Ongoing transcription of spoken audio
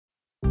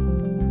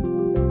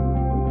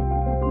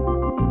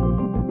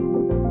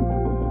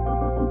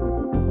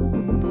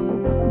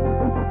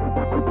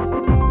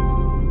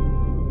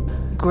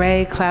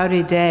gray,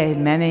 cloudy day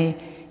many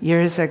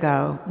years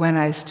ago when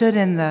I stood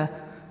in the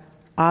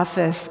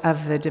office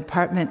of the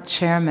department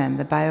chairman,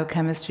 the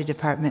biochemistry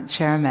department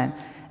chairman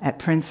at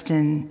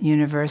Princeton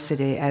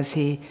University, as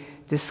he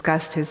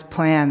discussed his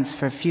plans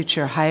for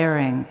future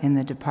hiring in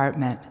the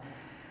department.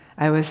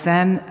 I was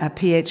then a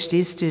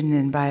PhD student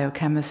in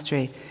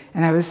biochemistry,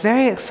 and I was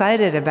very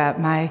excited about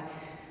my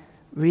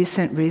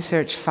recent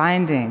research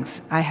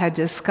findings. I had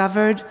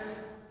discovered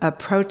a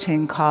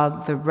protein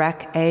called the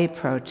REC-A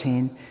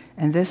protein,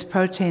 and this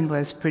protein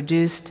was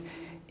produced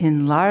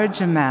in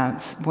large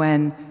amounts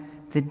when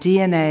the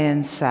DNA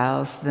in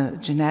cells, the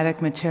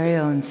genetic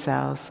material in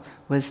cells,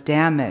 was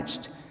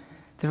damaged.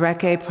 The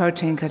REC-A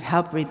protein could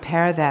help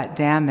repair that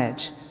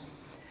damage.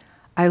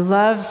 I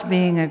loved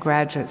being a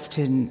graduate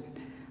student.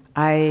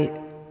 I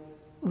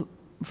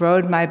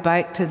rode my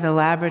bike to the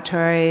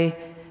laboratory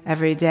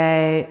every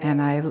day,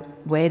 and I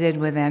waited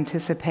with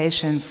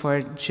anticipation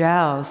for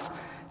gels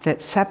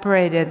that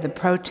separated the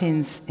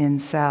proteins in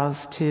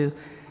cells to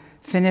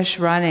finish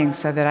running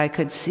so that I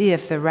could see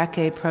if the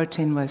REC-A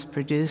protein was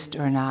produced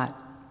or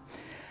not.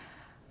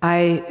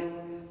 I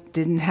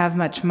didn't have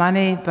much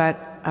money,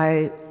 but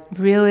I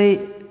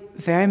really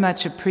very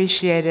much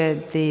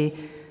appreciated the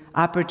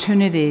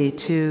opportunity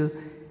to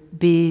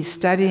be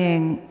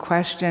studying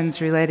questions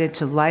related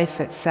to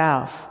life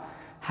itself.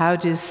 How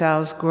do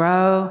cells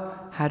grow?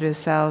 How do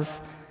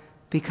cells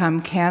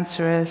become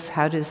cancerous?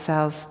 How do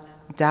cells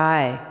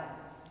die?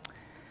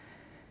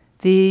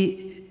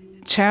 The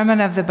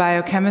chairman of the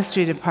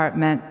biochemistry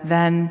department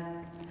then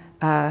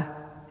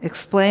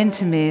explained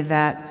to me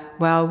that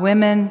while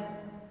women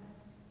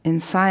in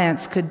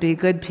science could be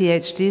good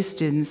PhD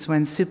students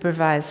when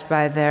supervised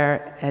by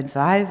their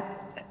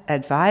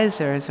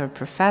advisors or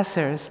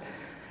professors,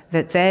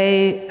 that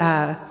they,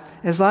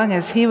 as long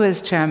as he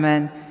was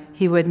chairman,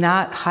 he would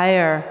not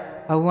hire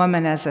a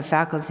woman as a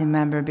faculty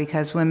member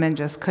because women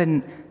just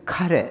couldn't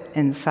cut it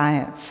in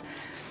science.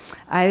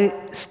 I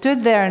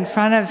stood there in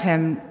front of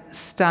him,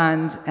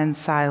 stunned and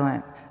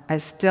silent. I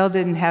still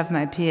didn't have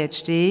my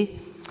PhD.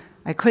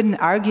 I couldn't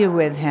argue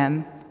with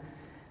him.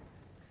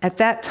 At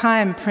that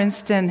time,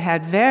 Princeton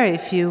had very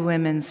few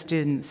women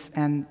students,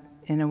 and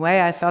in a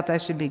way I felt I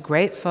should be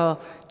grateful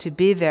to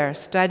be there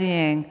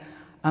studying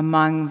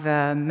among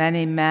the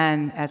many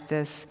men at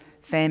this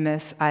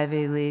famous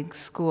Ivy League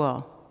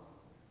school.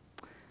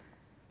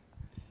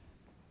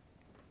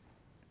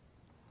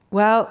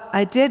 Well,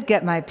 I did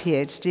get my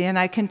PhD, and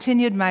I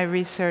continued my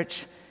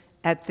research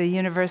at the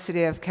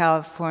University of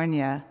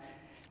California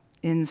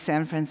in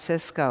San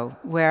Francisco,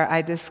 where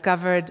I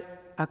discovered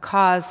a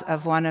cause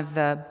of one of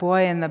the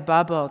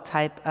boy-in-the-bubble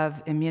type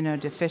of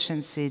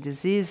immunodeficiency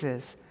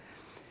diseases.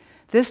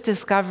 This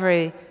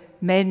discovery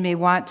made me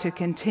want to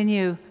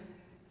continue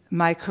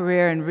my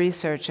career in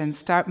research and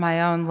start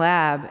my own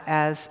lab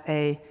as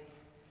a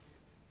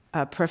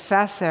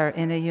professor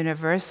in a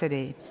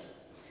university.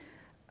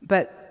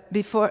 But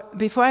before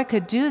I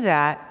could do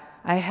that,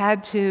 I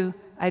had to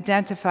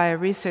identify a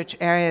research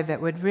area that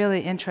would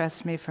really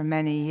interest me for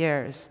many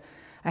years.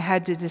 I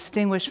had to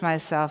distinguish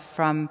myself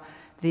from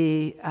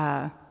the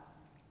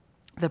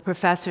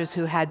professors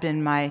who had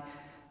been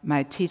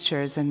my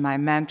teachers and my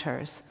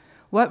mentors.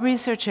 What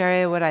research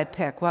area would I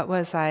pick? What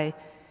was I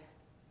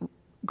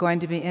going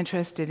to be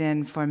interested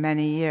in for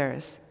many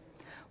years?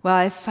 Well,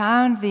 I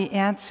found the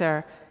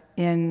answer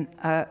in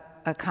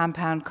a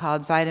compound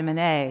called vitamin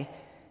A.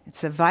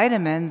 It's a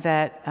vitamin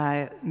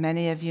that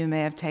many of you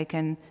may have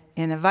taken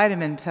in a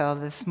vitamin pill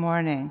this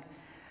morning.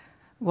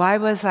 Why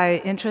was I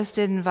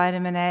interested in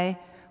vitamin A?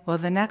 Well,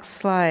 the next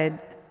slide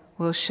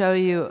will show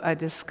you a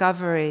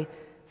discovery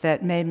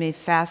that made me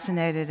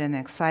fascinated and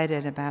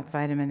excited about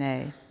vitamin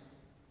A.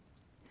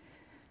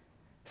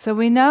 So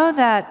we know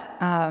that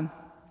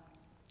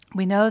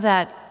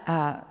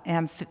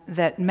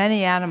that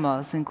many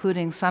animals,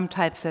 including some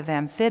types of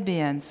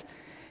amphibians,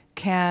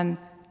 can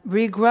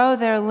regrow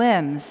their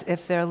limbs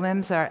if their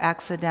limbs are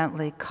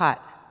accidentally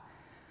cut.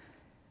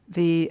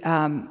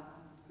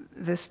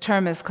 This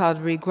term is called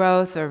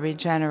regrowth or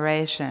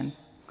regeneration.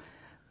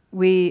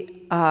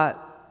 We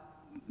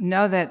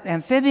know that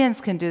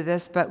amphibians can do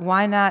this, but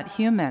why not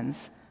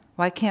humans?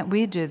 Why can't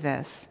we do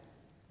this?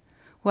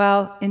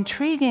 Well,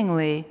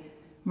 intriguingly,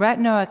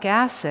 retinoic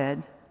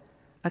acid,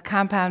 a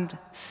compound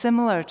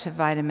similar to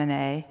vitamin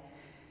A,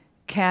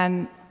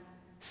 can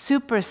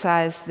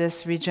supersize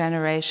this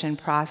regeneration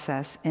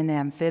process in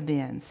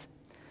amphibians.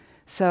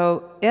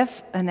 So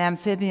if an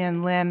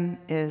amphibian limb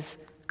is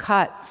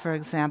cut, for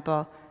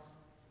example,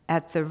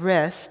 at the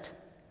wrist,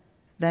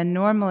 then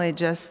normally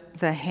just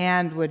the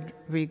hand would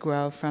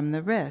regrow from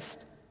the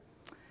wrist.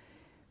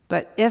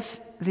 But if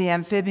the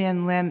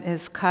amphibian limb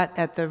is cut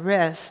at the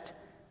wrist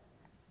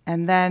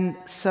and then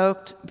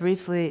soaked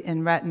briefly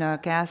in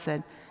retinoic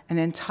acid, an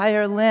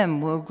entire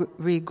limb will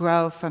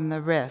regrow from the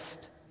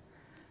wrist.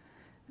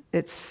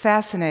 It's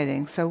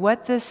fascinating. So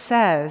what this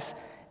says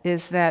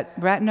is that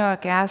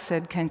retinoic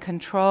acid can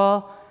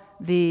control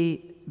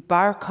the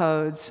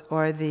barcodes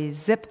or the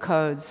zip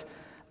codes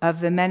of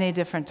the many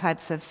different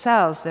types of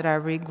cells that are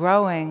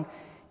regrowing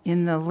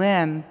in the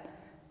limb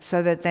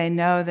so that they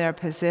know their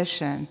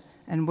position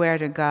and where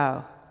to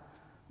go.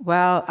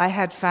 Well, I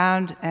had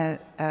found a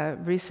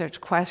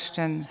research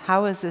question.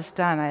 How is this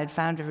done? I had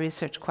found a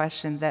research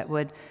question that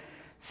would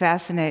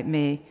fascinate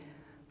me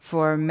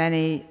for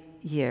many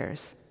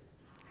years.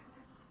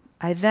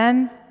 I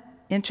then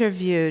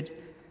interviewed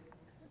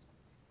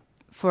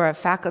for a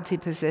faculty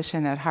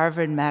position at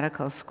Harvard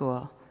Medical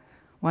School.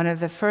 One of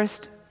the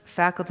first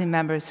faculty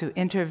members who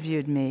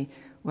interviewed me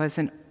was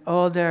an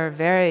older,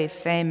 very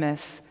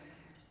famous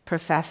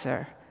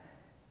professor.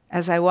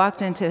 As I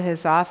walked into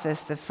his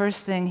office, the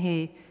first thing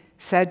he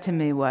said to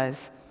me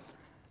was,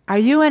 "Are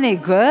you any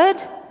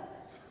good?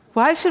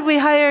 Why should we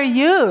hire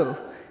you?"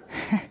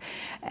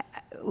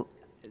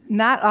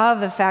 Not all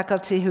the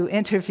faculty who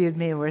interviewed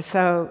me were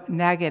so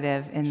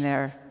negative in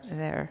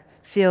their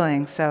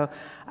feelings, so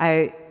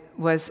I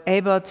was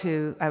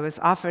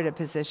offered a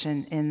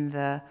position in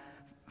the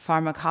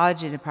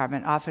Pharmacology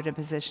Department, offered a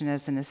position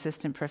as an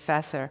assistant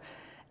professor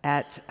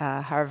at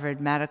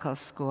Harvard Medical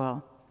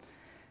School.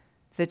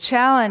 The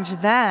challenge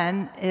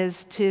then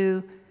is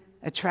to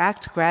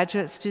attract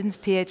graduate students,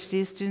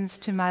 PhD students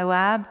to my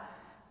lab,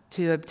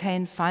 to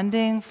obtain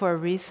funding for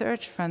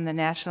research from the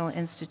National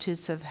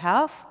Institutes of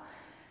Health,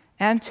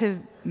 and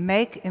to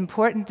make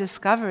important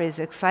discoveries,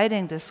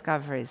 exciting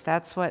discoveries.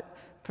 That's what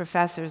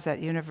professors at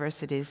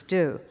universities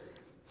do.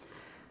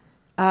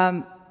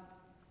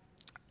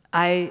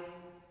 I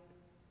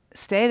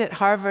stayed at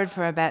Harvard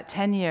for about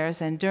 10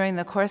 years, and during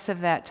the course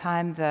of that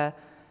time, the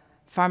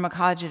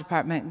Pharmacology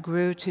Department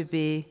grew to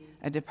be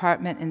a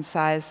department in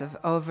size of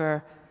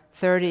over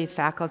 30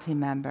 faculty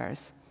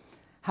members.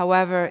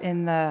 However,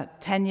 in the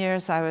 10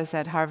 years I was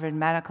at Harvard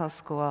Medical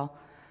School,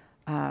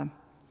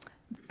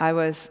 I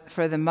was,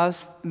 for the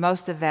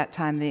most of that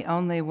time, the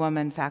only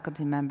woman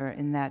faculty member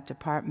in that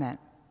department.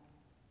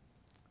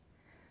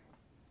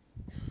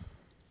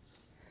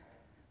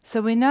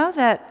 So we know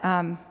that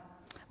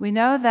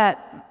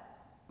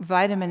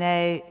vitamin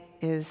A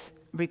is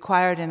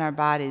required in our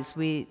bodies.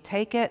 We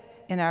take it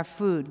in our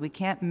food. We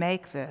can't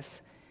make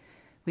this.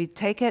 We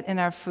take it in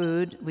our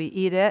food, we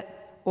eat it,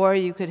 or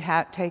you could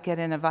take it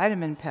in a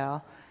vitamin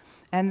pill,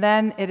 and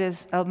then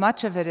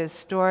much of it is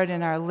stored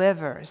in our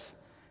livers.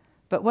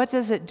 But what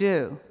does it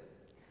do?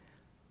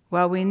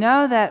 Well, we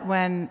know that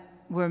when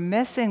we're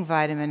missing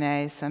vitamin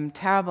A, some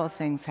terrible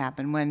things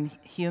happen. When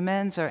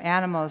humans or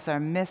animals are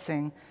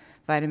missing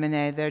vitamin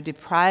A, they're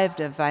deprived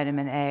of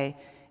vitamin A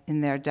in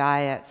their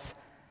diets.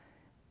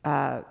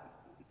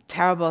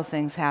 Terrible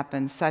things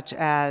happen, such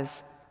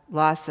as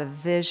loss of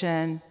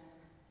vision,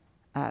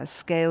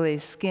 scaly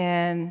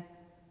skin,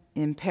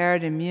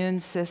 impaired immune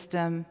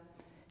system,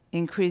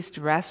 increased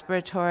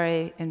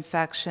respiratory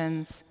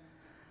infections,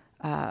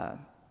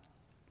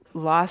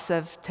 loss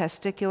of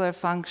testicular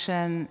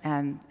function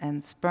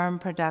and sperm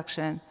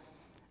production,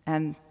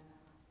 and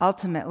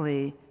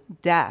ultimately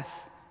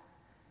death.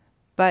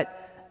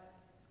 But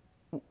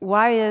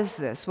why is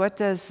this? What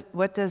does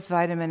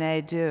vitamin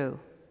A do?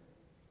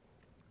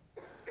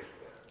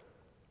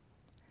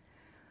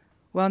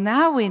 Well,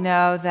 now we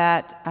know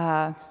that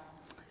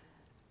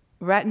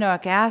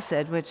retinoic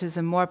acid, which is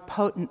a more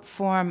potent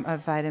form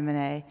of vitamin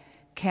A,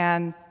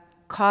 can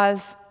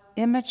cause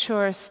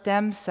immature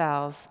stem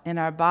cells in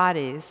our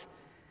bodies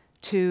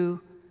to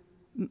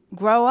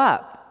grow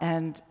up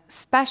and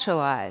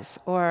specialize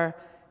or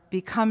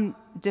become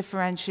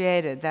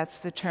differentiated. That's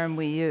the term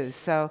we use.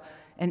 So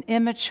an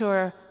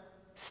immature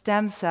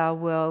stem cell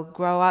will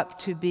grow up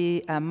to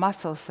be a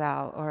muscle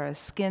cell or a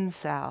skin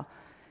cell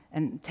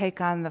and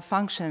take on the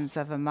functions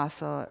of a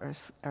muscle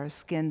or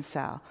skin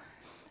cell.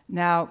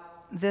 Now,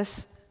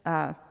 this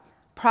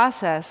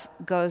process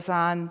goes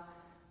on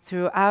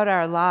throughout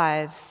our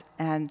lives,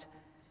 and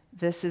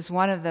this is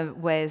one of the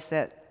ways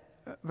that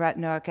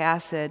retinoic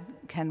acid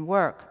can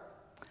work.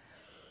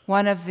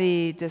 One of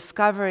the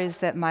discoveries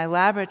that my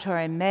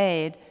laboratory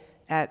made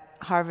at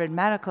Harvard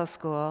Medical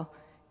School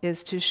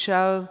is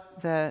to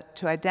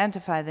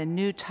identify the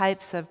new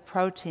types of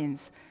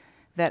proteins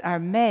that are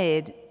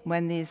made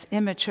when these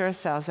immature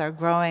cells are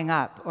growing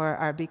up or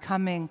are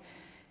becoming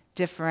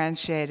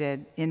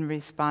differentiated in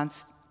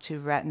response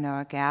to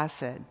retinoic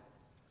acid.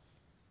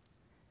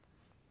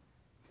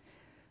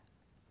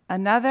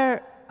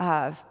 Another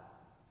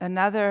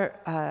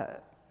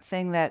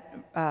thing that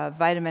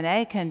vitamin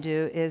A can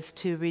do is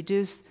to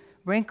reduce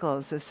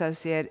wrinkles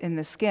in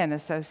the skin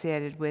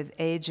associated with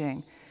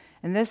aging.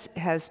 And this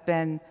has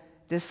been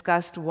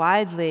discussed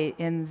widely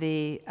in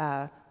the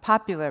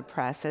popular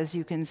press, as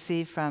you can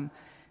see from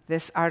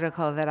this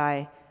article that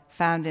I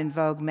found in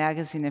Vogue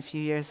magazine a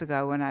few years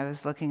ago when I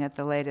was looking at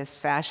the latest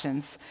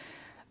fashions.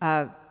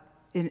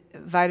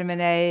 Vitamin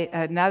A,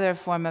 another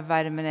form of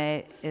vitamin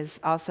A, is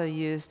also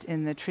used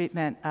in the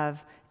treatment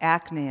of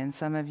acne, and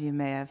some of you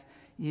may have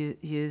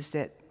used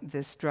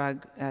this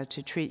drug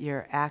to treat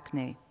your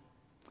acne.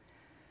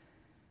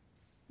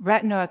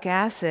 Retinoic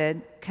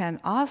acid can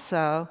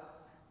also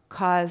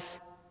cause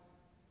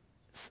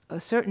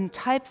certain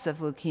types of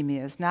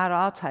leukemias, not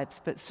all types,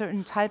 but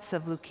certain types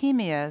of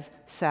leukemia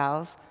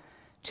cells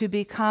to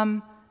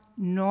become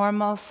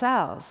normal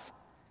cells.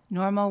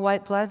 normal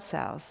white blood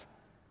cells.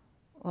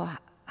 Well,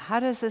 how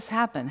does this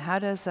happen? How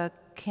does a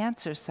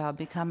cancer cell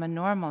become a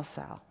normal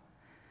cell?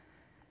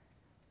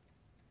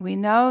 We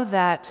know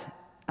that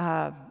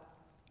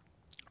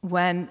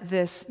when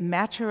this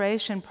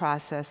maturation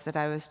process that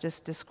I was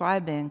just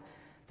describing,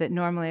 that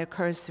normally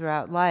occurs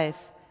throughout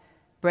life,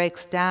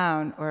 breaks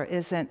down or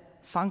isn't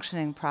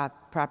functioning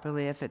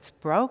properly, if it's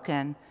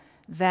broken,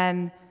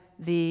 then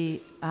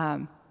these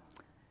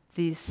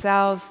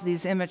cells,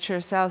 these immature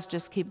cells,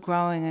 just keep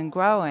growing and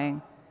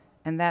growing,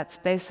 and that's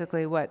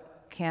basically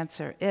what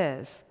cancer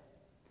is.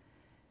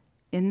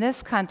 In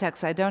this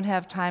context, I don't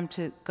have time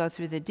to go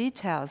through the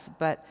details,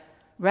 but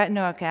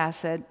retinoic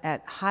acid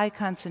at high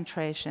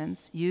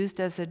concentrations, used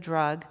as a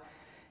drug,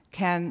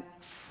 can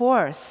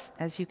force,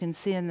 as you can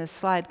see in this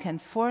slide, can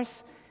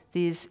force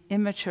these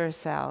immature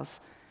cells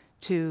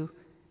to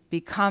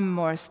become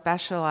more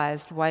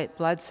specialized white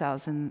blood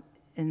cells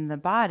in the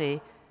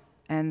body,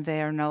 and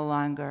they are no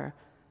longer,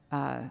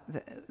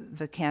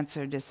 the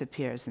cancer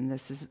disappears. And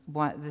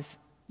this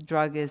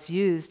drug is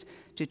used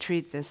to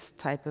treat this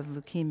type of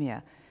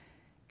leukemia.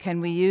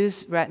 Can we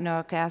use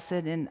retinoic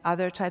acid in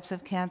other types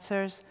of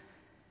cancers?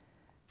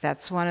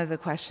 That's one of the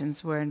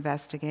questions we're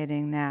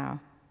investigating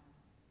now.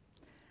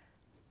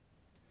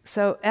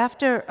 So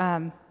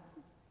after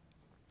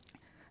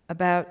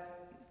about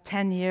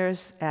 10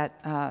 years at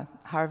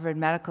Harvard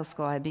Medical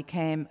School, I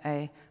became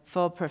a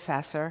full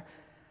professor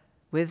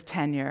with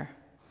tenure.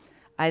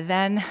 I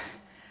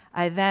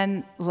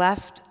then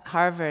left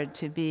Harvard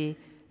to be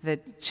the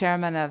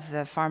chairman of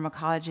the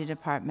Pharmacology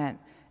Department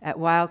at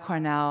Weill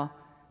Cornell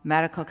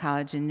Medical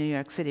College in New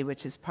York City,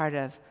 which is part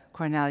of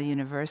Cornell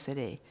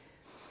University.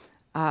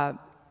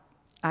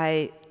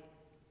 I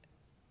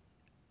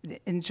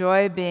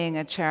enjoy being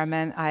a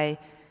chairman. I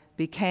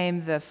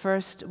became the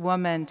first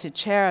woman to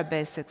chair a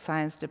basic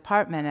science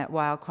department at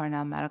Weill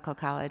Cornell Medical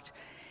College,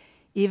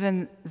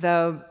 even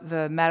though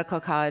the medical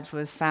college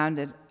was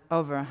founded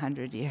over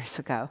 100 years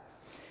ago.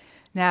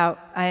 Now,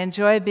 I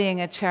enjoy being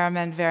a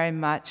chairman very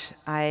much.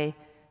 I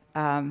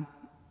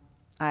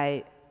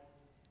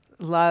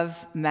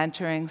love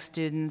mentoring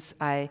students.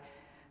 I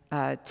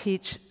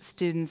teach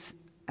students.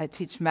 I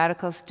teach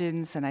medical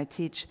students, and I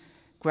teach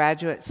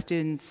graduate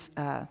students,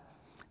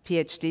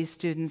 PhD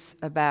students,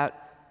 about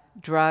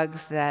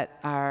drugs that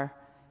are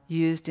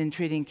used in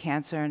treating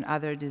cancer and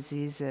other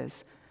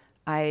diseases.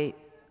 I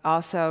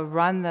also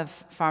run the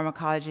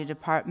Pharmacology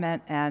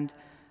Department, and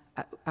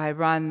I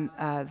run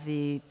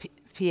the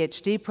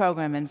PhD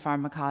program in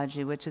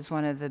pharmacology, which is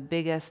one of the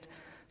biggest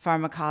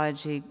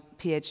pharmacology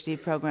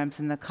PhD programs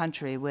in the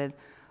country, with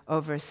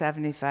over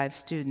 75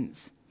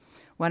 students.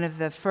 One of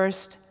the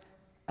first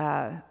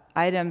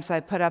items I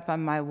put up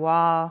on my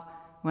wall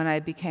when I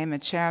became a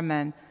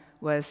chairman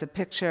was a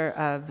picture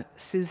of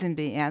Susan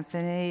B.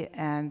 Anthony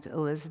and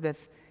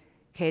Elizabeth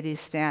Cady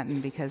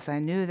Stanton, because I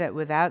knew that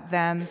without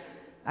them,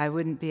 I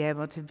wouldn't be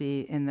able to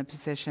be in the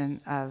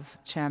position of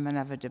chairman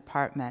of a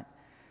department.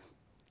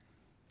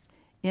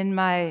 In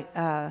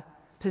my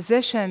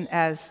position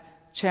as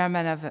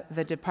chairman of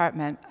the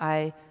department,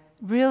 I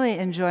really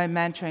enjoy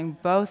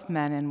mentoring both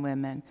men and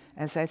women,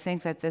 as I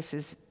think that this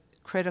is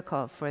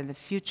critical for the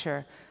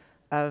future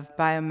of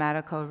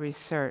biomedical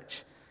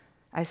research.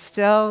 I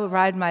still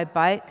ride my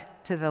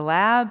bike to the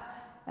lab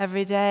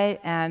every day,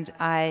 and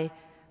I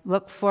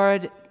look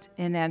forward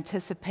in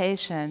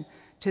anticipation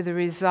to the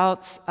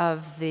results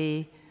of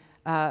the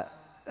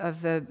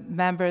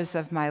members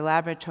of my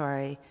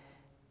laboratory,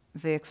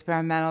 the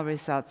experimental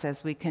results,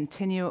 as we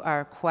continue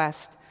our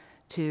quest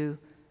to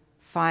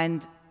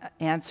find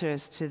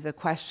answers to the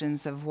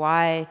questions of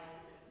why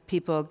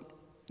people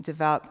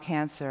develop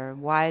cancer,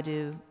 why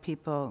do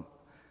people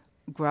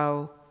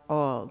grow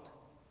old.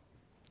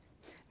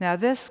 Now,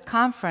 this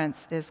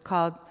conference is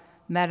called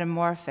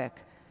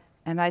Metamorphic,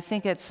 and I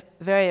think it's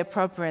very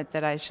appropriate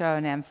that I show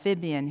an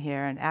amphibian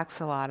here, an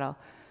axolotl,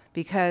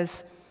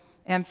 because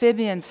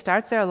amphibians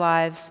start their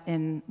lives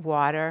in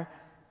water,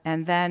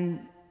 and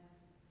then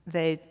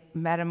they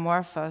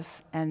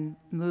metamorphose and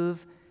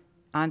move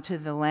onto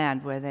the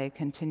land where they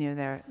continue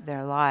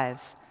their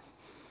lives.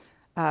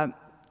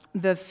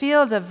 The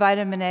field of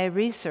vitamin A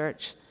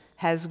research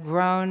has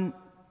grown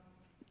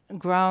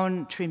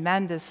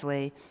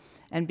tremendously,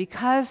 and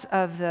because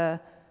of the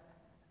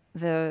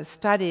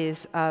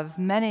studies of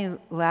many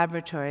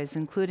laboratories,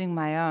 including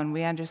my own,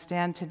 we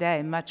understand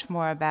today much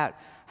more about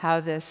how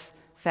this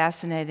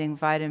fascinating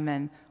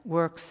vitamin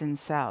works in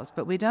cells.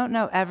 But we don't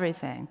know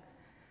everything.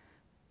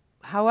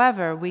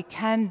 However, we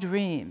can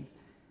dream.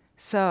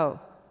 So,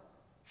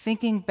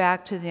 thinking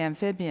back to the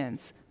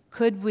amphibians,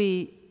 could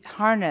we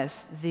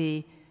harness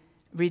the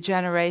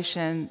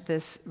regeneration,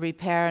 this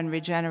repair and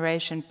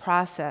regeneration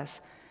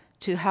process,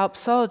 to help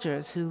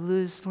soldiers who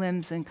lose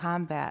limbs in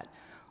combat,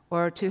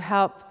 or to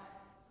help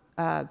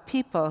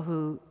people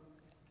who,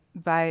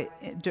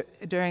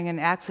 during an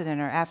accident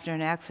or after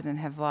an accident,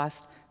 have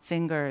lost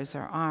fingers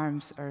or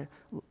arms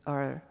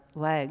or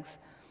legs?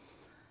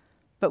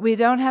 But we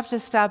don't have to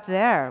stop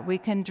there. We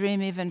can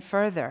dream even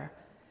further.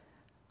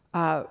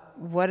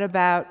 What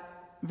about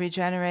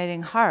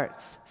regenerating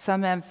hearts.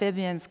 Some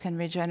amphibians can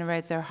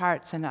regenerate their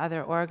hearts and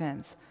other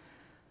organs,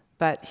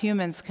 but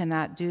humans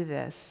cannot do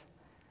this.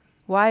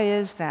 Why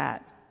is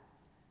that?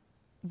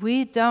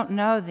 We don't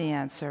know the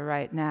answer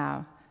right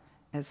now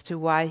as to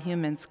why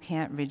humans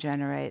can't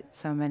regenerate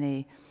so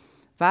many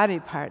body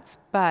parts,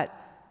 but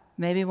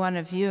maybe one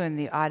of you in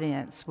the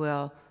audience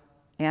will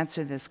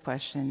answer this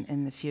question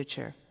in the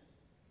future.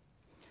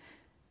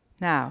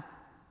 Now,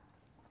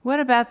 what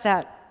about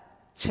that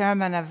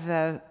chairman of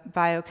the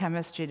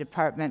biochemistry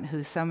department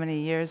who so many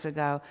years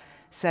ago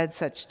said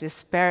such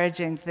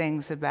disparaging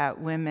things about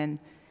women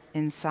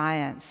in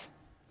science?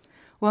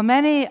 Well,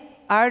 many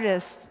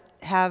artists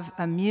have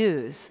a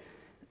muse,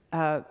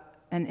 an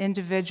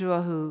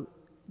individual who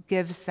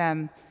gives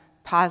them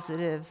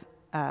positive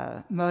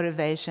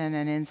motivation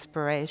and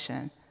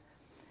inspiration.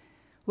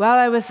 While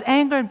I was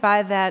angered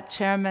by that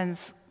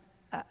chairman's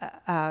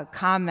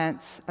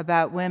comments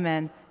about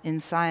women in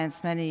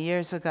science many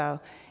years ago,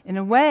 in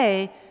a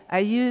way, I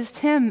used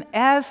him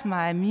as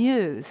my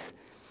muse.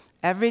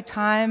 Every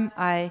time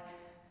I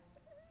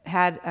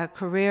had a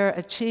career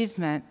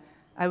achievement,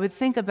 I would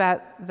think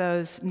about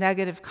those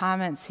negative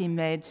comments he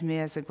made to me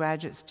as a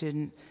graduate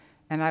student,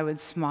 and I would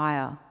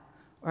smile.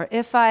 Or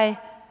if I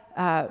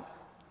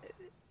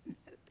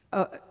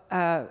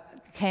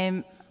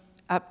came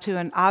up to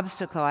an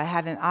obstacle, I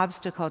had an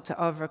obstacle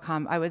to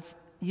overcome, I would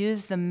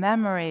use the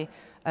memory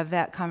of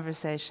that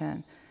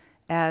conversation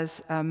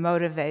as a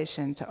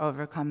motivation to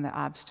overcome the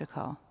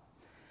obstacle.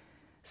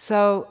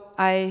 So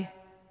I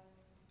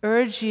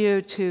urge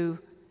you to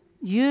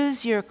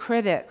use your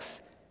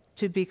critics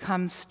to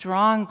become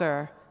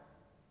stronger,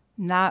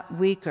 not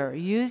weaker.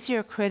 Use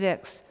your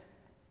critics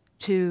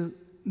to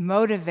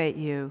motivate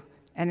you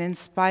and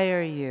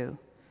inspire you.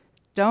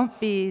 Don't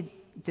be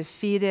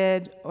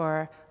defeated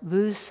or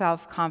lose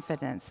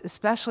self-confidence,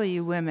 especially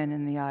you women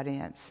in the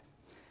audience.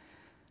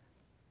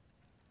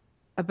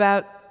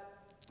 About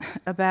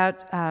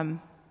a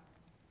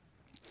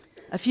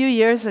few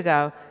years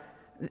ago,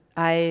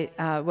 I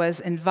was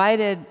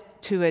invited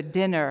to a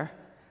dinner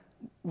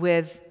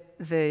with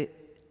the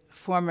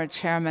former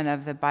chairman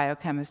of the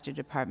biochemistry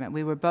department.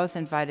 We were both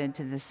invited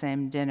to the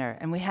same dinner,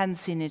 and we hadn't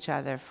seen each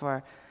other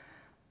for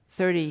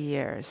 30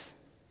 years.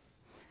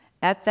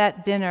 At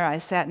that dinner, I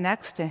sat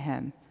next to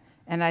him,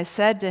 and I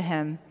said to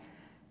him,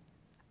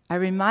 I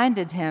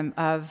reminded him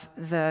of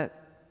the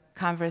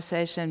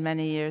conversation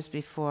many years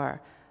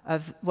before,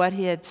 of what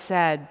he had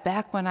said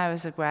back when I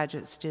was a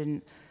graduate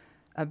student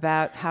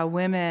about how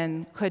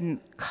women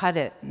couldn't cut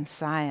it in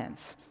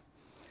science.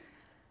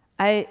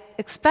 I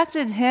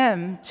expected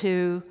him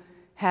to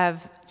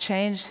have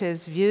changed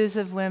his views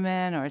of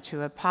women or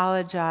to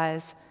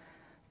apologize,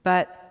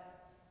 but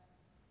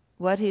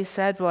what he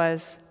said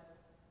was,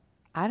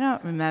 I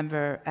don't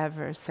remember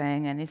ever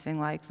saying anything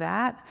like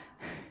that.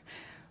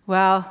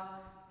 Well,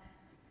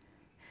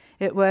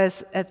 it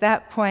was at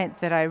that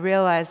point that I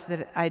realized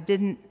that I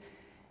didn't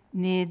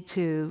need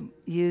to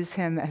use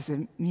him as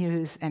a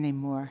muse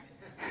anymore.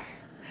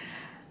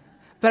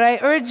 But I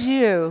urge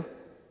you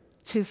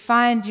to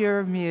find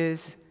your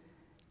muse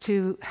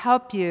to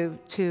help you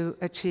to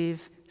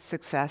achieve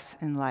success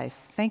in life.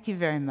 Thank you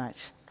very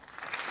much.